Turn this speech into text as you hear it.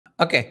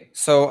Okay,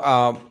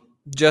 so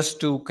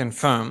just to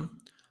confirm,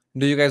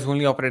 do you guys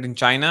only operate in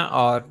China,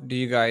 or do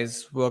you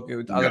guys work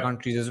with other No.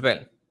 countries as well?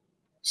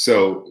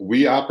 So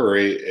we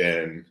operate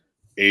in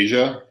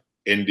Asia,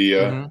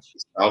 India,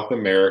 South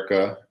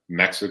America,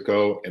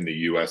 Mexico, and the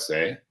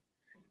USA.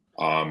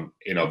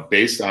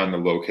 Based on the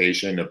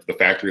location of the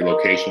factory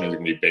location is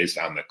going to be based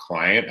on the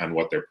client, on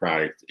what their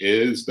product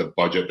is, the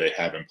budget they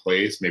have in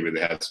place. Maybe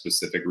they have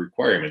specific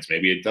requirements.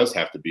 Maybe it does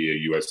have to be a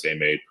USA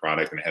made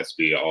product and it has to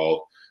be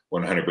all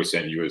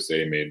 100%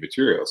 USA made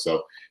material.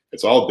 So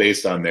it's all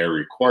based on their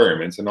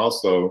requirements. And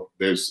also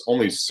there's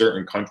only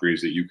certain countries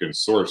that you can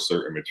source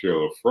certain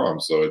material from.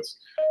 So it's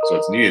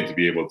needed to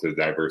be able to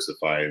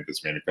diversify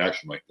this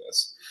manufacturing like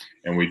this.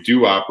 And we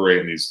do operate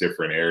in these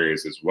different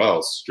areas as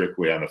well,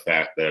 strictly on the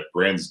fact that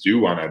brands do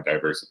want to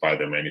diversify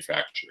their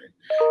manufacturing,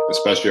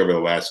 especially over the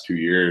last 2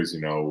 years,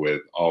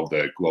 with all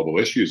the global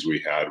issues we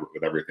had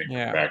with everything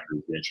from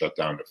factories being shut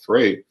down to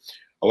freight.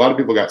 A lot of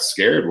people got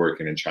scared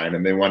working in China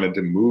and they wanted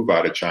to move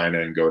out of China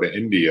and go to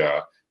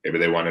India. Maybe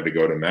they wanted to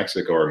go to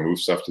Mexico or move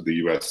stuff to the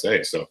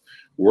USA. So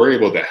we're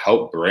able to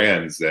help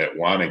brands that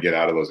want to get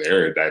out of those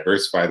areas,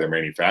 diversify their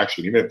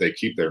manufacturing. Even if they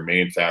keep their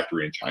main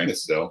factory in China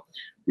still,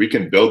 we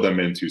can build them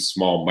into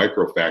small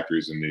micro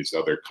factories in these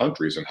other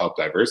countries and help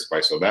diversify.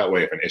 So that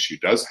way, if an issue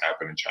does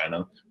happen in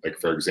China, like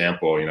for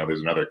example,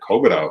 there's another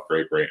COVID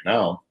outbreak right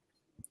now.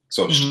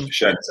 So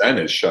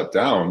Shenzhen is shut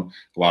down.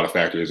 A lot of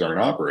factories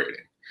aren't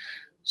operating.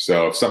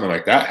 So if something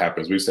like that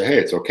happens, we say, hey,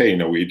 it's okay.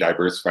 We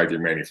diversified your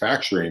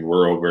manufacturing.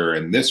 We're over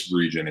in this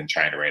region in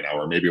China right now,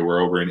 or maybe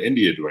we're over in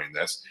India doing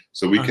this.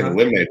 So we can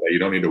eliminate that. You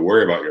don't need to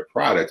worry about your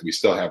product. We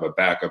still have a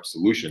backup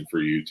solution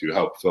for you to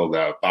help fill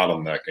that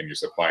bottleneck in your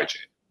supply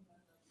chain.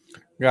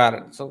 Got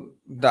it. So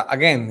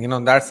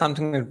again, that's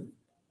something that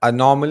a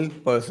normal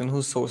person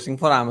who's sourcing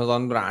for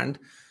Amazon brand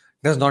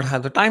does not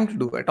have the time to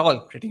do at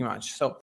all, pretty much. So